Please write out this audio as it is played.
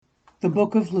The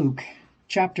book of Luke,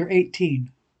 chapter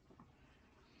 18.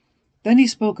 Then he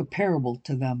spoke a parable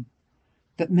to them,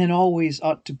 that men always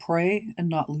ought to pray and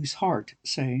not lose heart,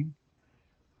 saying,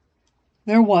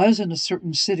 There was in a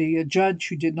certain city a judge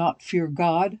who did not fear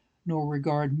God nor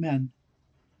regard men.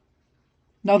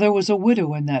 Now there was a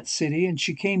widow in that city, and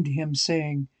she came to him,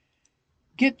 saying,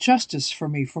 Get justice for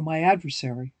me from my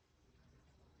adversary.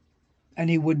 And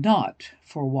he would not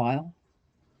for a while.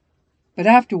 But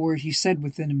afterward he said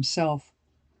within himself,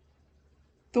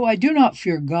 Though I do not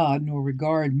fear God nor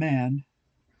regard man,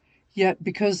 yet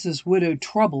because this widow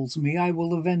troubles me, I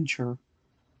will avenge her,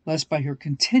 lest by her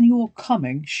continual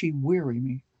coming she weary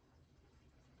me.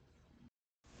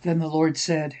 Then the Lord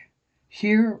said,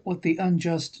 Hear what the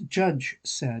unjust judge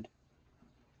said.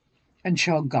 And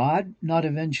shall God not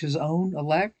avenge his own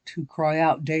elect, who cry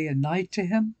out day and night to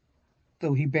him,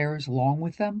 though he bears long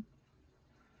with them?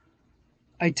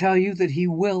 I tell you that he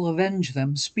will avenge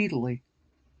them speedily.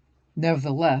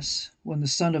 Nevertheless, when the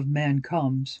Son of Man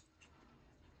comes,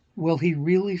 will he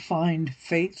really find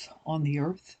faith on the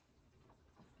earth?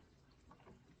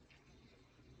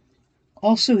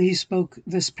 Also he spoke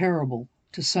this parable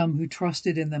to some who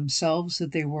trusted in themselves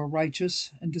that they were righteous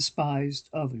and despised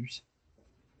others.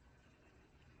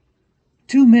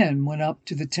 2 men went up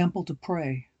to the temple to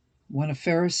pray, one a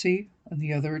Pharisee and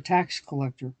the other a tax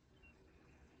collector.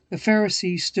 The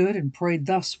Pharisee stood and prayed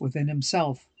thus within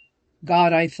himself,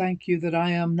 God, I thank you that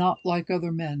I am not like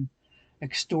other men,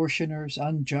 extortioners,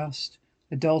 unjust,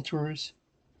 adulterers,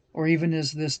 or even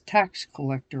as this tax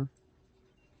collector.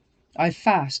 I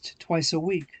fast twice a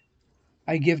week.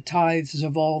 I give tithes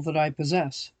of all that I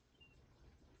possess.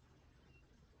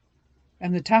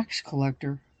 And the tax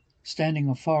collector, standing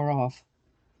afar off,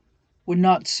 would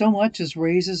not so much as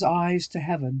raise his eyes to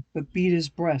heaven, but beat his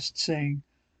breast, saying,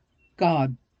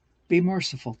 God, be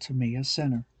merciful to me, a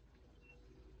sinner.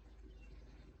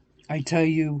 I tell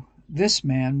you, this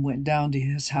man went down to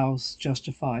his house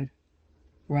justified,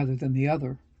 rather than the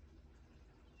other.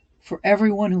 For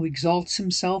everyone who exalts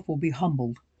himself will be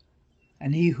humbled,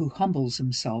 and he who humbles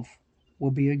himself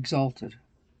will be exalted.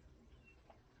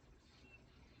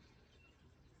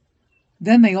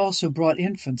 Then they also brought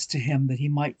infants to him that he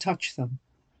might touch them.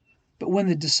 But when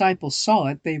the disciples saw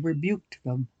it, they rebuked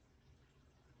them.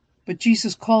 But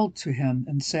Jesus called to him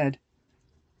and said,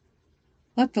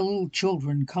 Let the little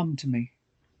children come to me,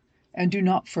 and do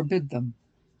not forbid them,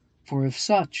 for of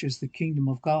such is the kingdom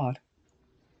of God.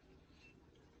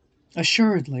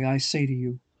 Assuredly, I say to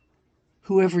you,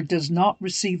 whoever does not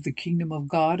receive the kingdom of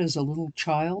God as a little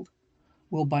child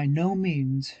will by no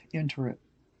means enter it.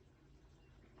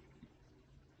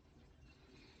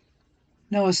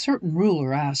 Now a certain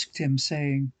ruler asked him,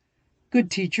 saying, Good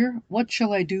teacher, what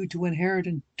shall I do to inherit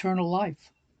eternal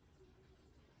life?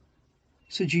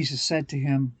 So Jesus said to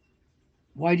him,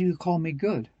 Why do you call me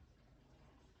good?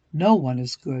 No one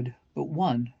is good but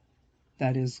one,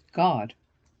 that is, God.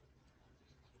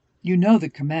 You know the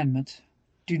commandment: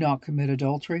 do not commit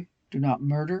adultery, do not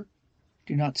murder,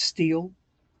 do not steal,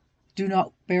 do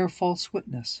not bear false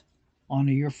witness,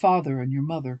 honor your father and your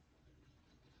mother.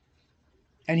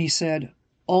 And he said,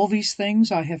 All these things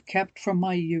I have kept from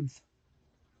my youth.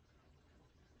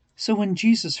 So when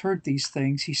Jesus heard these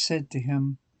things, he said to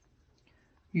him,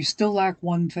 You still lack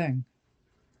one thing.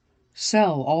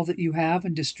 Sell all that you have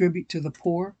and distribute to the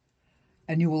poor,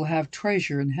 and you will have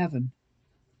treasure in heaven.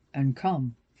 And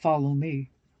come, follow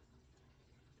me.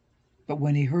 But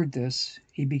when he heard this,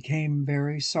 he became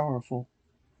very sorrowful,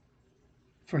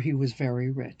 for he was very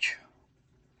rich.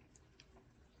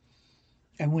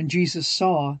 And when Jesus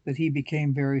saw that he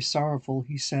became very sorrowful,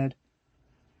 he said,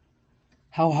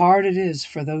 How hard it is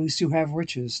for those who have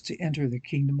riches to enter the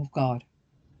kingdom of God.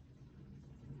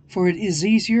 For it is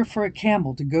easier for a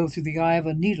camel to go through the eye of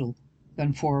a needle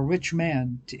than for a rich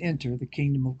man to enter the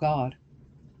kingdom of God.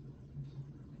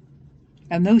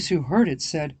 And those who heard it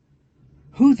said,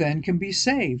 Who then can be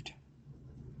saved?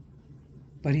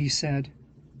 But he said,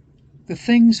 The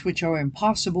things which are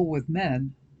impossible with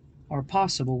men are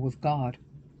possible with God.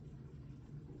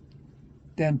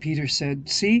 Then Peter said,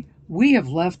 See, we have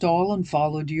left all and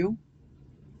followed you.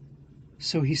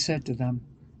 So he said to them,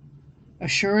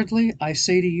 Assuredly, I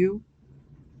say to you,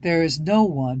 there is no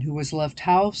one who has left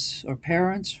house or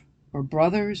parents or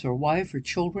brothers or wife or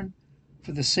children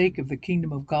for the sake of the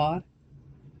kingdom of God,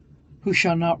 who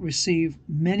shall not receive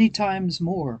many times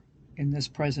more in this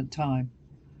present time,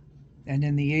 and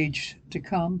in the age to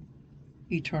come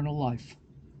eternal life.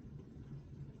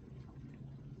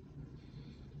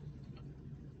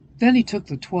 Then he took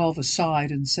the 12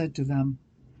 aside and said to them,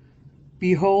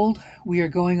 Behold, we are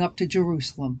going up to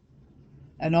Jerusalem,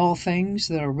 and all things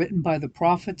that are written by the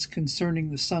prophets concerning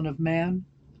the Son of Man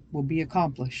will be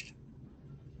accomplished.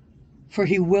 For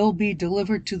he will be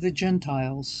delivered to the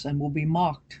Gentiles, and will be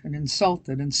mocked and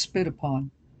insulted and spit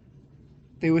upon.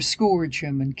 They will scourge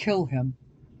him and kill him,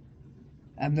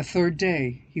 and the third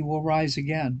day he will rise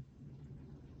again.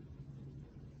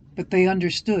 But they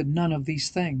understood none of these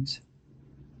things.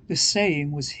 This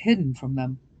saying was hidden from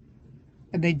them,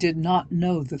 and they did not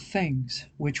know the things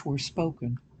which were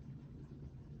spoken.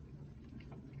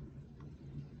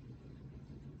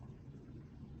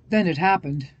 Then it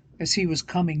happened, as he was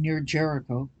coming near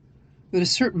Jericho, that a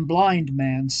certain blind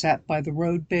man sat by the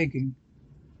road begging.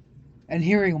 And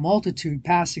hearing a multitude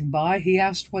passing by, he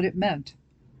asked what it meant.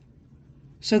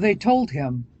 So they told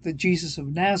him that Jesus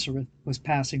of Nazareth was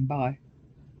passing by.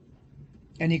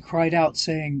 And he cried out,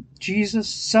 saying, Jesus,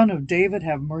 Son of David,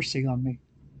 have mercy on me.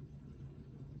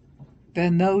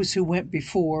 Then those who went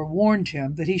before warned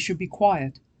him that he should be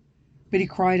quiet. But he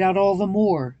cried out all the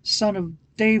more, Son of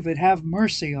David, have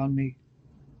mercy on me.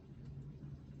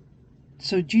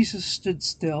 So Jesus stood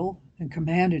still and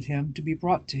commanded him to be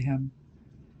brought to him.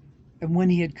 And when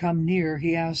he had come near,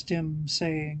 he asked him,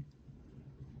 saying,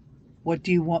 What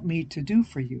do you want me to do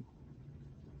for you?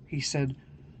 He said,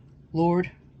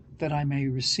 Lord, that I may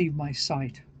receive my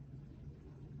sight.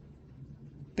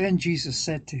 Then Jesus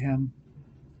said to him,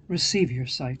 Receive your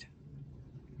sight.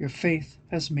 Your faith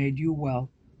has made you well.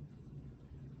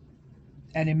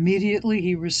 And immediately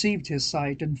he received his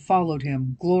sight and followed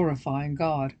him, glorifying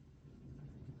God.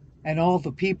 And all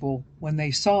the people, when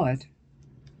they saw it,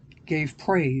 gave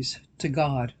praise to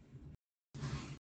God.